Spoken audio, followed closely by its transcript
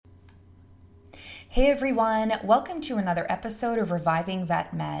Hey everyone, welcome to another episode of Reviving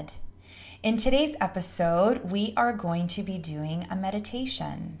Vet Med. In today's episode, we are going to be doing a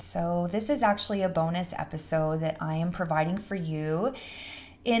meditation. So this is actually a bonus episode that I am providing for you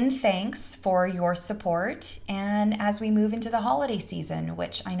in thanks for your support and as we move into the holiday season,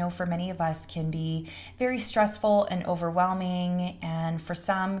 which I know for many of us can be very stressful and overwhelming, and for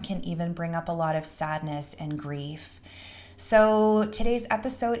some can even bring up a lot of sadness and grief. So today's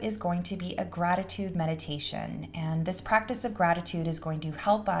episode is going to be a gratitude meditation, and this practice of gratitude is going to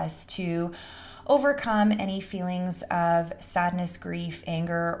help us to overcome any feelings of sadness, grief,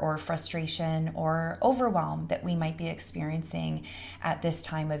 anger, or frustration or overwhelm that we might be experiencing at this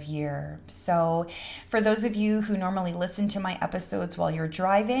time of year. So for those of you who normally listen to my episodes while you're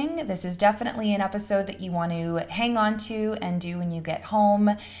driving, this is definitely an episode that you want to hang on to and do when you get home,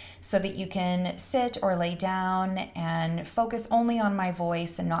 so that you can sit or lay down and focus only on my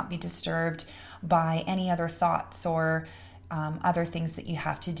voice and not be disturbed by any other thoughts or other things that you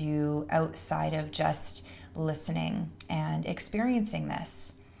have to do outside of just listening and experiencing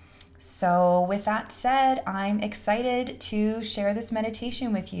this. So with that said, I'm excited to share this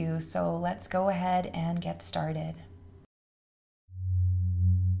meditation with you. So let's go ahead and get started.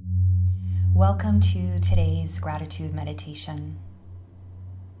 Welcome to today's gratitude meditation.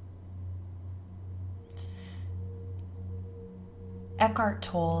 Eckhart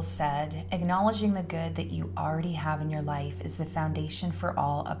Tolle said, "Acknowledging the good that you already have in your life is the foundation for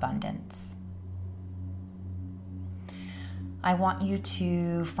all abundance." I want you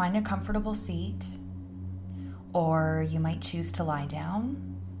to find a comfortable seat, or you might choose to lie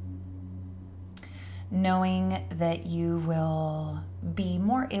down, knowing that you will be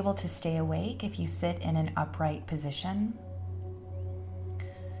more able to stay awake if you sit in an upright position.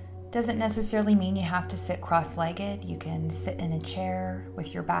 Doesn't necessarily mean you have to sit cross-legged. You can sit in a chair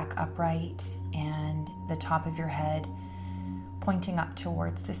with your back upright and the top of your head pointing up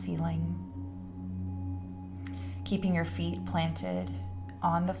towards the ceiling. Keeping your feet planted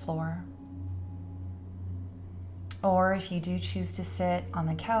on the floor. Or if you do choose to sit on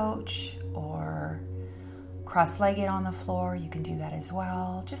the couch or cross-legged on the floor, you can do that as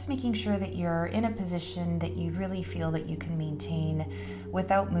well. Just making sure that you're in a position that you really feel that you can maintain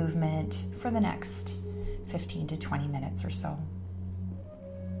without movement for the next 15 to 20 minutes or so.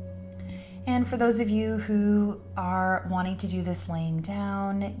 And for those of you who are wanting to do this laying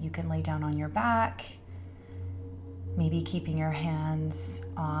down, you can lay down on your back, maybe keeping your hands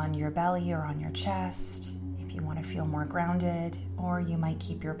on your belly or on your chest if you want to feel more grounded, or you might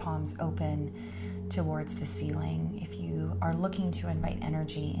keep your palms open towards the ceiling if you are looking to invite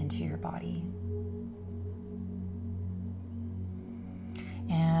energy into your body.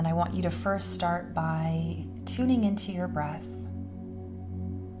 And I want you to first start by tuning into your breath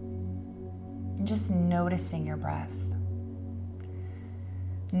and just noticing your breath.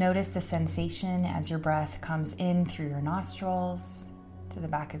 Notice the sensation as your breath comes in through your nostrils, to the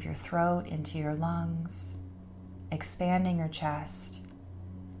back of your throat, into your lungs, expanding your chest,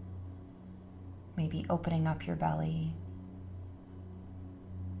 maybe opening up your belly,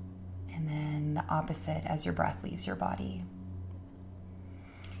 and then the opposite as your breath leaves your body.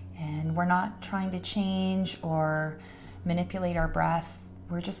 And we're not trying to change or manipulate our breath,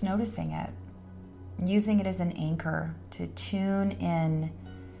 we're just noticing it, using it as an anchor to tune in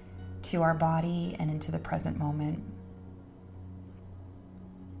to our body and into the present moment.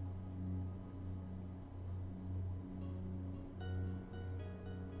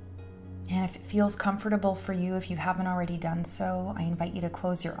 And if it feels comfortable for you, if you haven't already done so, I invite you to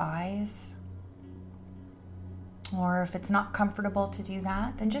close your eyes. Or if it's not comfortable to do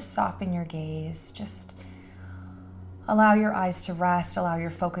that, then just soften your gaze. Just allow your eyes to rest, allow your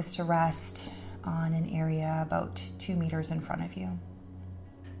focus to rest on an area about 2 meters in front of you.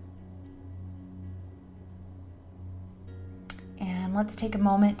 And let's take a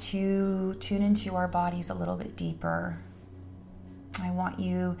moment to tune into our bodies a little bit deeper. I want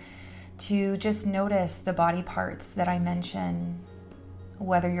you to just notice the body parts that I mention,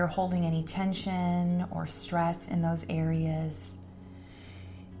 whether you're holding any tension or stress in those areas,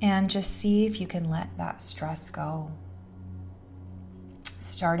 and just see if you can let that stress go.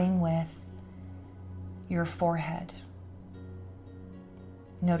 Starting with your forehead,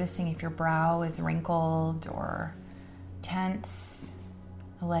 noticing if your brow is wrinkled or tense,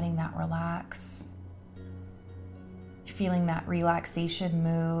 letting that relax. Feeling that relaxation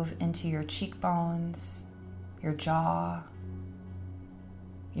move into your cheekbones, your jaw,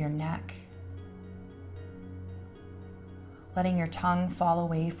 your neck. Letting your tongue fall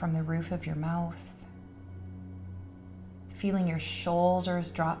away from the roof of your mouth. feeling your shoulders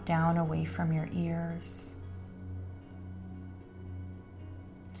drop down away from your ears.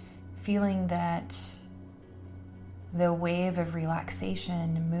 Feeling that the wave of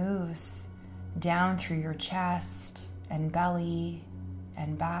relaxation moves down through your chest and belly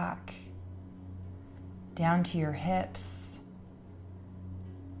and back, down to your hips,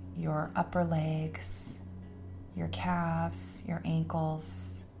 your upper legs, your calves, your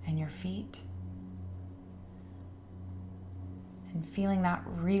ankles, and your feet. And feeling that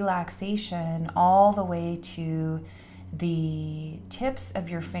relaxation all the way to the tips of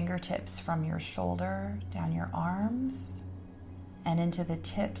your fingertips from your shoulder down your arms and into the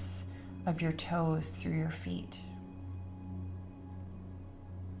tips of your toes through your feet.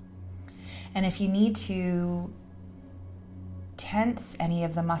 And if you need to tense any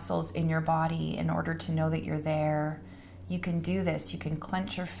of the muscles in your body in order to know that you're there, you can do this. You can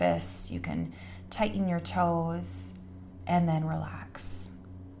clench your fists, you can tighten your toes, and then relax.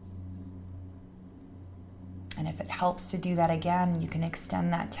 And if it helps to do that again, you can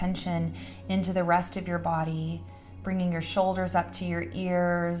extend that tension into the rest of your body, bringing your shoulders up to your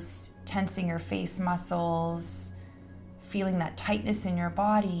ears, tensing your face muscles, feeling that tightness in your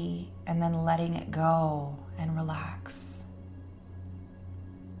body, and then letting it go and relax.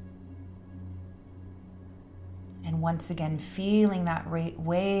 And once again, feeling that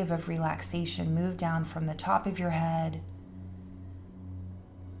wave of relaxation move down from the top of your head,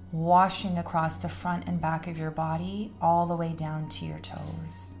 washing across the front and back of your body, all the way down to your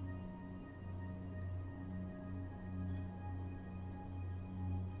toes.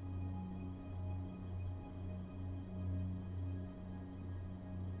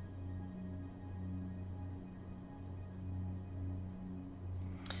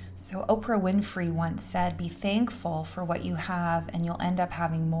 So Oprah Winfrey once said, "Be thankful for what you have and you'll end up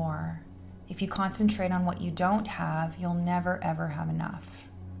having more. If you concentrate on what you don't have, you'll never ever have enough."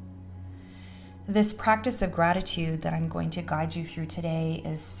 This practice of gratitude that I'm going to guide you through today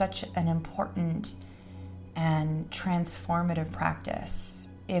is such an important and transformative practice.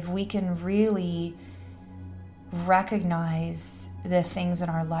 If we can really recognize the things in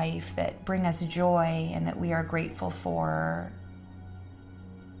our life that bring us joy and that we are grateful for,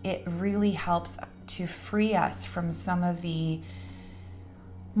 it really helps to free us from some of the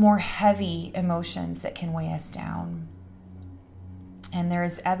more heavy emotions that can weigh us down. And there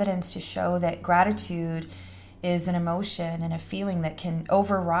is evidence to show that gratitude is an emotion and a feeling that can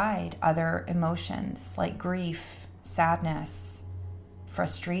override other emotions like grief, sadness,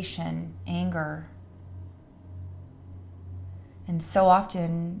 frustration, anger. And so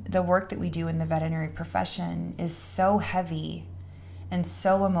often the work that we do in the veterinary profession is so heavy and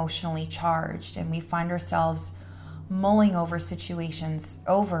so emotionally charged, and we find ourselves mulling over situations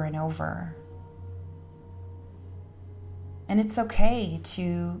over and over. And it's okay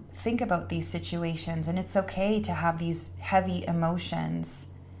to think about these situations, and it's okay to have these heavy emotions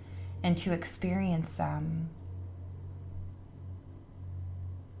and to experience them.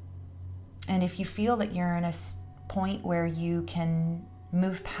 And if you feel that you're in a point where you can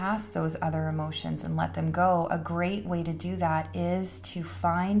move past those other emotions and let them go, a great way to do that is to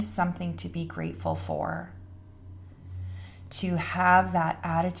find something to be grateful for. To have that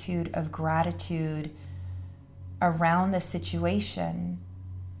attitude of gratitude around the situation,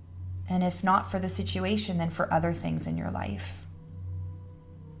 and if not for the situation, then for other things in your life.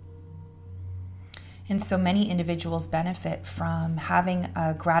 And so many individuals benefit from having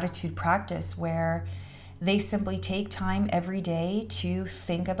a gratitude practice where they simply take time every day to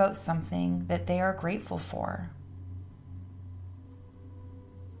think about something that they are grateful for.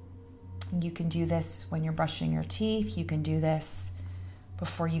 You can do this when you're brushing your teeth. You can do this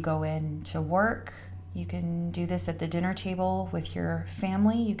before you go in to work. You can do this at the dinner table with your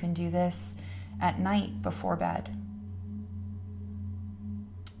family. You can do this at night before bed.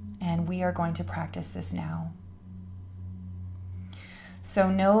 And we are going to practice this now. So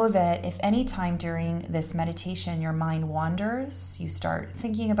know that if any time during this meditation your mind wanders, you start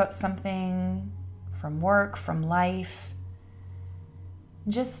thinking about something from work, from life,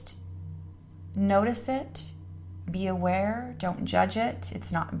 just notice it, be aware, don't judge it.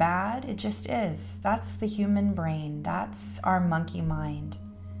 It's not bad, it just is. That's the human brain, that's our monkey mind.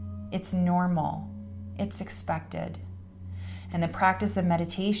 It's normal, it's expected. And the practice of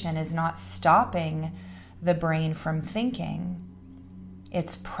meditation is not stopping the brain from thinking.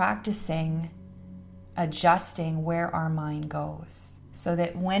 It's practicing adjusting where our mind goes so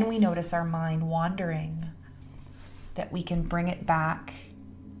that when we notice our mind wandering, that we can bring it back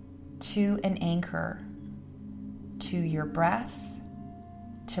to an anchor, to your breath,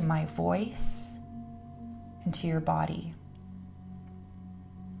 to my voice, and to your body.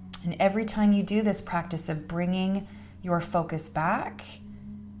 And every time you do this practice of bringing your focus back,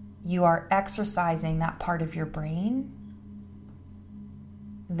 you are exercising that part of your brain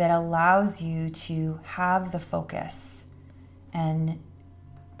that allows you to have the focus and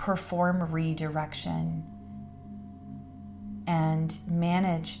perform redirection and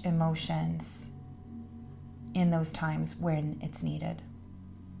manage emotions in those times when it's needed.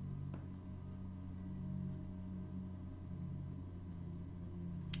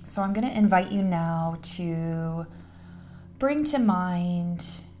 So I'm going to invite you now to bring to mind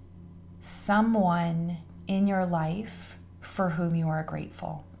someone in your life for whom you are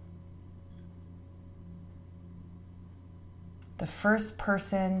grateful. The first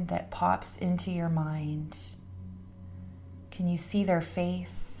person that pops into your mind, can you see their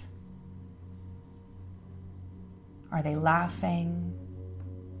face? Are they laughing?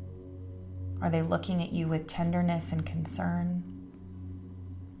 Are they looking at you with tenderness and concern?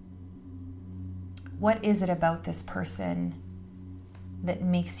 What is it about this person that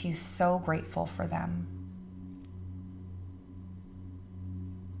makes you so grateful for them?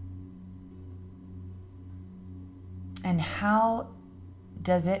 And how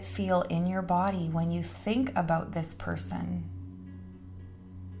does it feel in your body when you think about this person?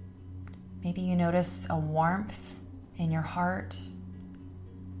 Maybe you notice a warmth in your heart,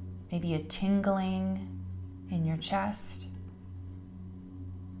 maybe a tingling in your chest.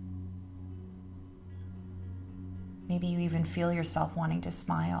 Maybe you even feel yourself wanting to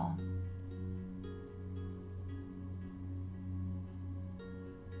smile.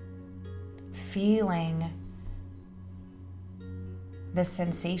 Feeling the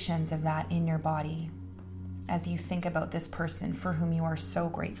sensations of that in your body as you think about this person for whom you are so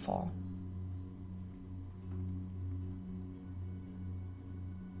grateful.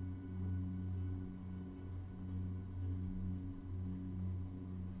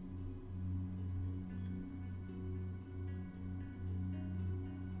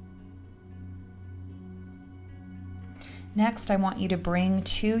 Next, I want you to bring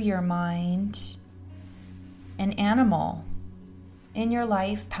to your mind an animal in your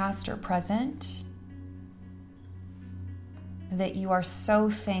life, past or present, that you are so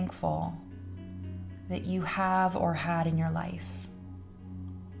thankful that you have or had in your life.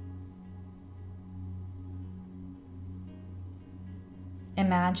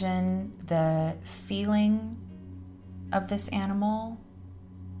 Imagine the feeling of this animal,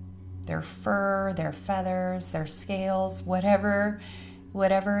 their fur, their feathers, their scales, whatever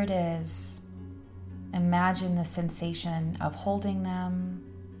it is. Imagine the sensation of holding them,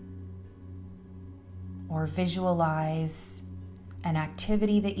 or visualize an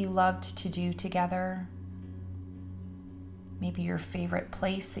activity that you loved to do together. Maybe your favorite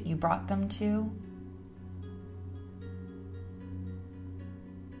place that you brought them to.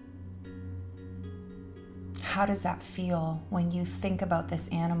 How does that feel when you think about this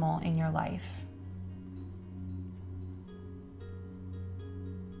animal in your life?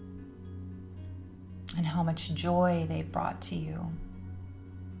 And how much joy they've brought to you?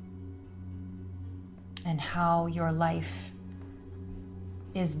 And how your life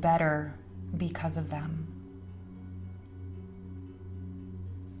is better because of them?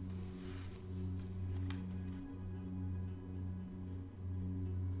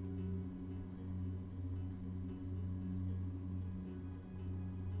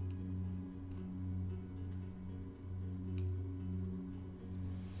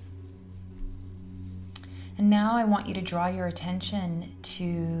 And now I want you to draw your attention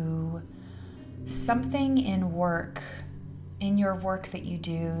to something in your work that you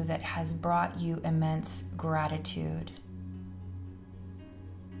do that has brought you immense gratitude.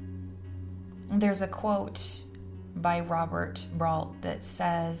 There's a quote by Robert Brault that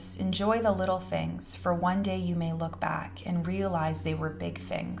says, "Enjoy the little things, for one day you may look back and realize they were big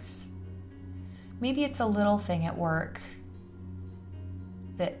things." Maybe it's a little thing at work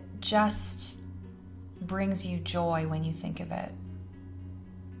that just brings you joy when you think of it.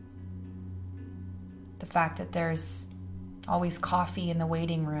 The fact that there's always coffee in the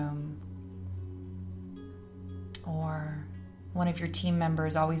waiting room, or one of your team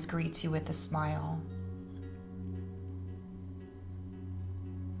members always greets you with a smile.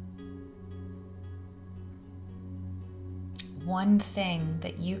 One thing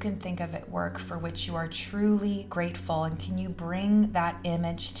that you can think of at work for which you are truly grateful, and can you bring that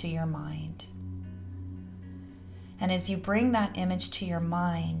image to your mind? And as you bring that image to your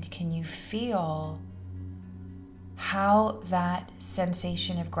mind, can you feel how that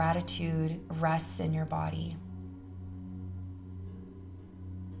sensation of gratitude rests in your body?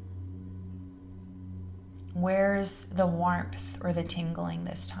 Where's the warmth or the tingling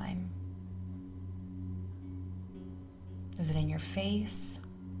this time? Is it in your face?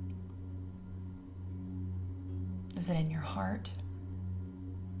 Is it in your heart?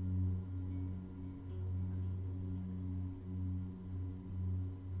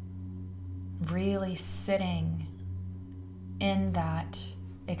 Really sitting in that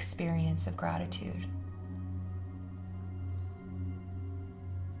experience of gratitude.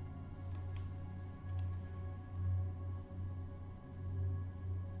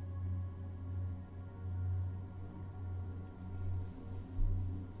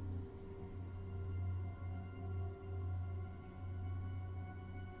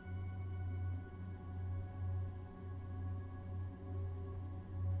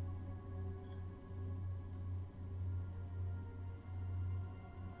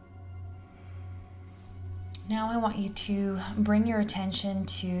 Now I want you to bring your attention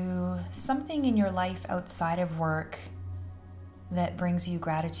to something in your life outside of work that brings you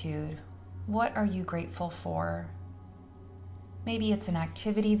gratitude. What are you grateful for? Maybe it's an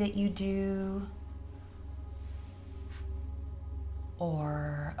activity that you do,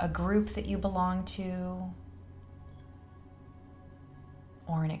 or a group that you belong to,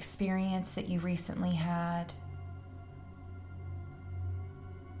 or an experience that you recently had.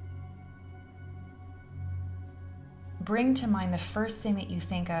 Bring to mind the first thing that you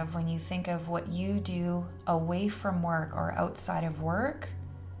think of when you think of what you do away from work or outside of work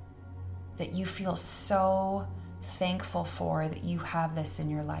that you feel so thankful for that you have this in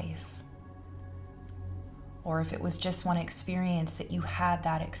your life. Or if it was just one experience, that you had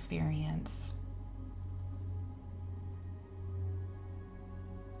that experience.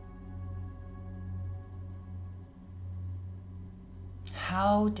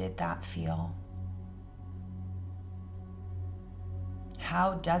 How did that feel?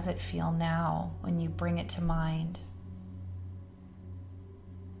 How does it feel now when you bring it to mind?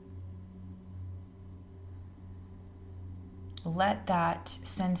 Let that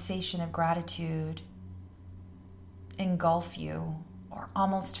sensation of gratitude engulf you, or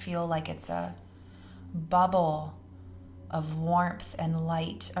almost feel like it's a bubble of warmth and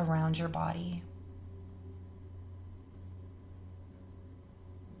light around your body.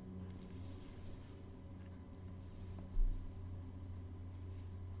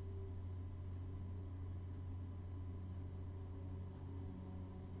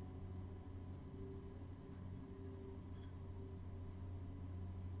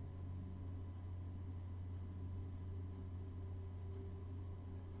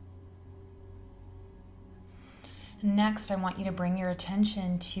 Next, I want you to bring your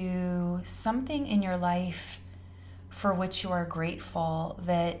attention to something in your life for which you are grateful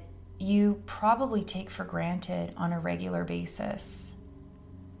that you probably take for granted on a regular basis.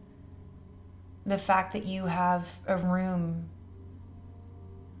 The fact that you have a room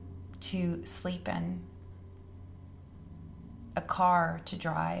to sleep in, a car to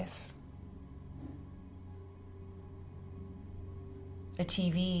drive, a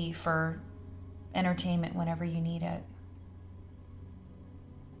TV for entertainment whenever you need it,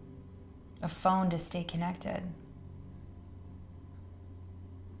 a phone to stay connected.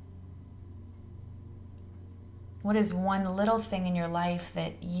 What is one little thing in your life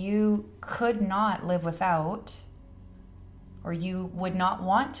that you could not live without, or you would not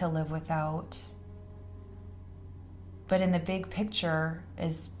want to live without, but in the big picture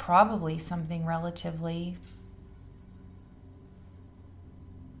is probably something relatively,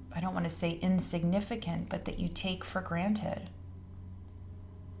 I don't want to say insignificant, but that you take for granted?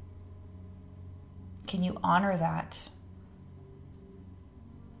 Can you honor that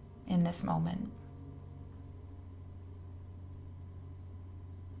in this moment?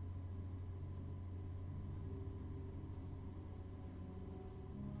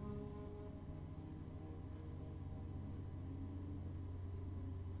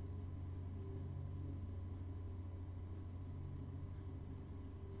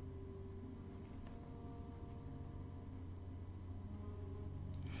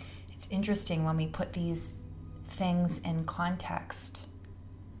 It's interesting when we put these things in context.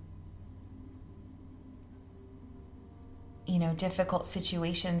 Difficult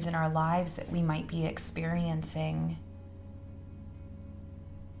situations in our lives that we might be experiencing.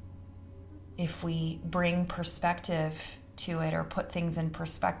 If we bring perspective to it or put things in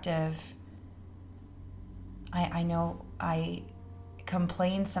perspective, I know I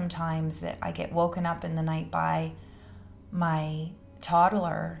complain sometimes that I get woken up in the night by my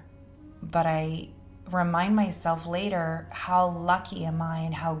toddler, but I remind myself later, how lucky am I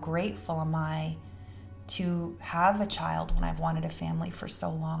and how grateful am I to have a child when I've wanted a family for so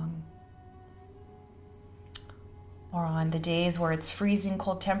long. Or on the days where it's freezing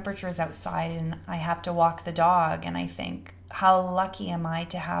cold temperatures outside and I have to walk the dog, and I think, how lucky am I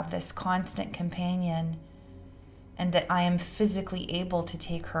to have this constant companion and that I am physically able to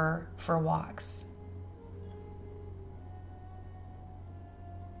take her for walks.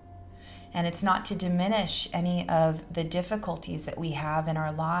 And it's not to diminish any of the difficulties that we have in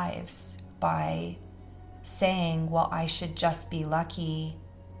our lives by saying, well, I should just be lucky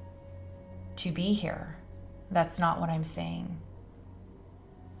to be here. That's not what I'm saying.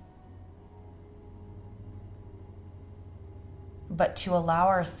 But to allow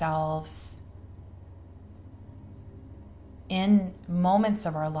ourselves in moments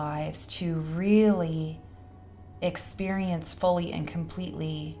of our lives to really experience fully and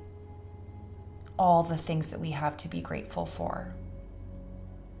completely all the things that we have to be grateful for.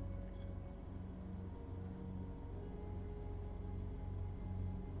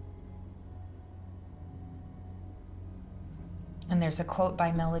 And there's a quote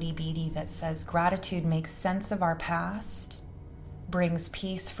by Melody Beattie that says, "Gratitude makes sense of our past, brings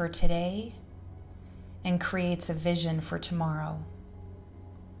peace for today, and creates a vision for tomorrow."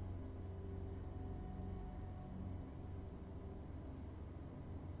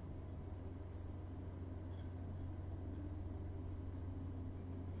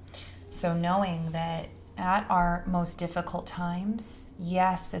 So knowing that at our most difficult times,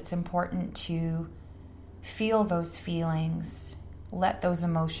 yes, it's important to feel those feelings, let those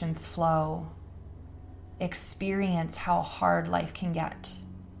emotions flow, experience how hard life can get.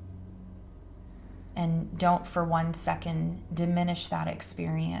 And don't for 1 second diminish that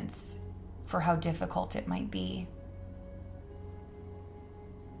experience for how difficult it might be.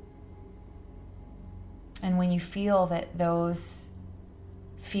 And when you feel that those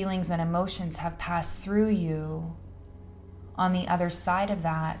feelings and emotions have passed through you, on the other side of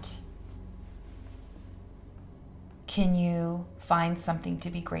that, can you find something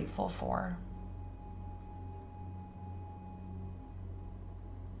to be grateful for?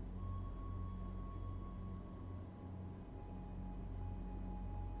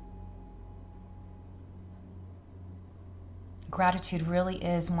 Gratitude really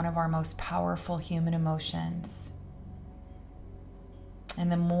is one of our most powerful human emotions. And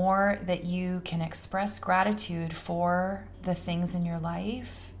the more that you can express gratitude for the things in your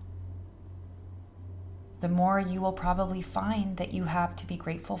life, the more you will probably find that you have to be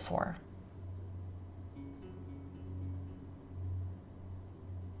grateful for.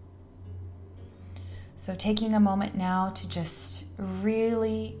 So taking a moment now to just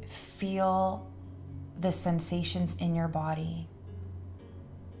really feel the sensations in your body.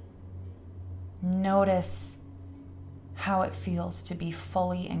 Notice how it feels to be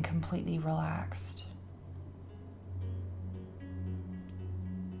fully and completely relaxed.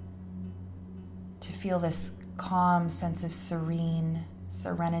 To feel this calm sense of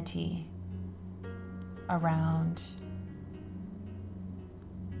serenity around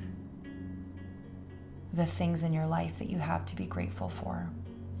the things in your life that you have to be grateful for.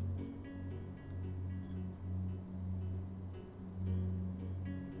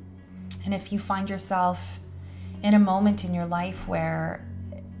 And if you find yourself in a moment in your life where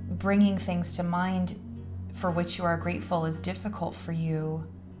bringing things to mind for which you are grateful is difficult for you,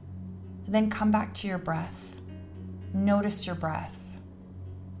 then come back to your breath. Notice your breath,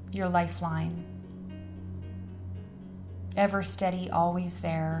 your lifeline. Ever steady, always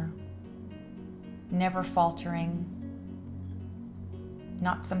there, never faltering,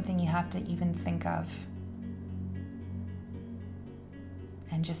 not something you have to even think of.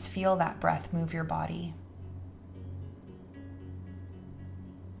 And just feel that breath move your body.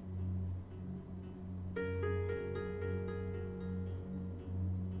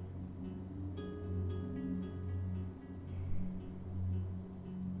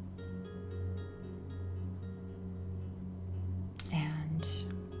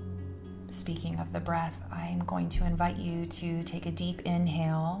 Speaking of the breath, I'm going to invite you to take a deep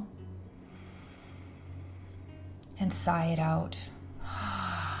inhale and sigh it out.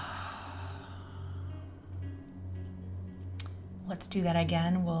 Let's do that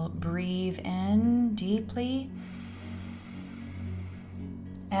again. We'll breathe in deeply.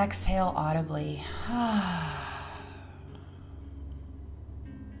 Exhale audibly.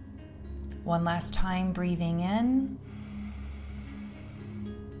 One last time, breathing in.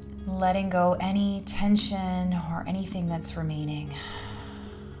 Letting go any tension or anything that's remaining.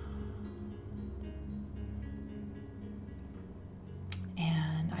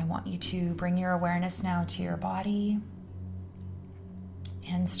 And I want you to bring your awareness now to your body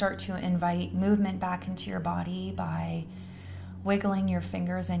and start to invite movement back into your body by wiggling your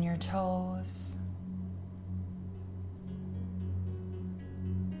fingers and your toes.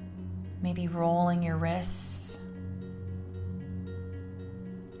 Maybe rolling your wrists,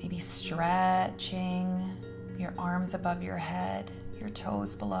 maybe stretching your arms above your head, your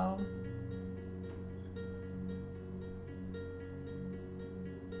toes below.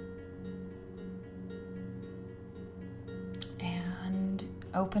 And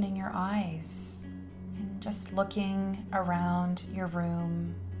opening your eyes and just looking around your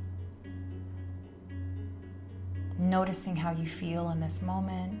room, noticing how you feel in this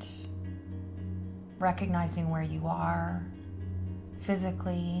moment, recognizing where you are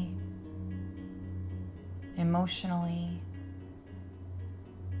physically, emotionally,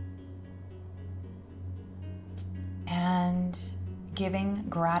 and giving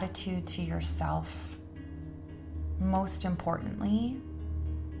gratitude to yourself, most importantly,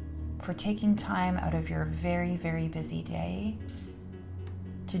 for taking time out of your very, very busy day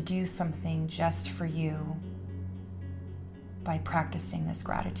to do something just for you by practicing this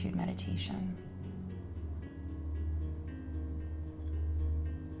gratitude meditation.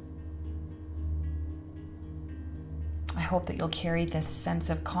 I hope that you'll carry this sense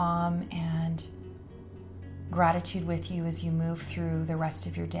of calm and gratitude with you as you move through the rest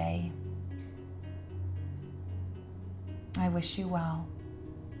of your day. I wish you well.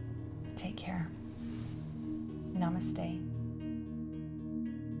 Take care. Namaste.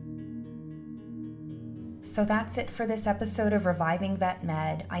 So that's it for this episode of Reviving Vet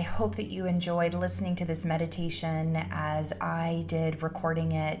Med. I hope that you enjoyed listening to this meditation as I did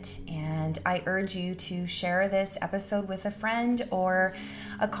recording it, and I urge you to share this episode with a friend or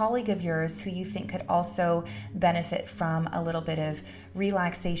a colleague of yours who you think could also benefit from a little bit of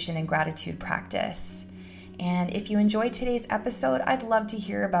relaxation and gratitude practice. And if you enjoyed today's episode, I'd love to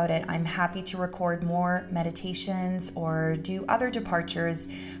hear about it. I'm happy to record more meditations or do other departures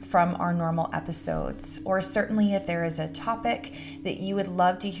from our normal episodes. Or certainly if there is a topic that you would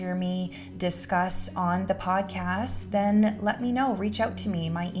love to hear me discuss on the podcast, then let me know. Reach out to me.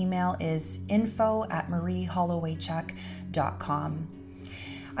 My email is info@mariehollowaychuk.com.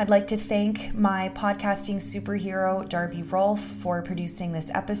 I'd like to thank my podcasting superhero, Darby Rolfe, for producing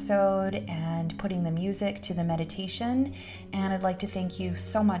this episode and putting the music to the meditation. And I'd like to thank you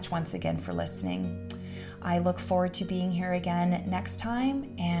so much once again for listening. I look forward to being here again next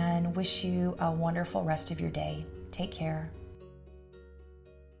time and wish you a wonderful rest of your day. Take care.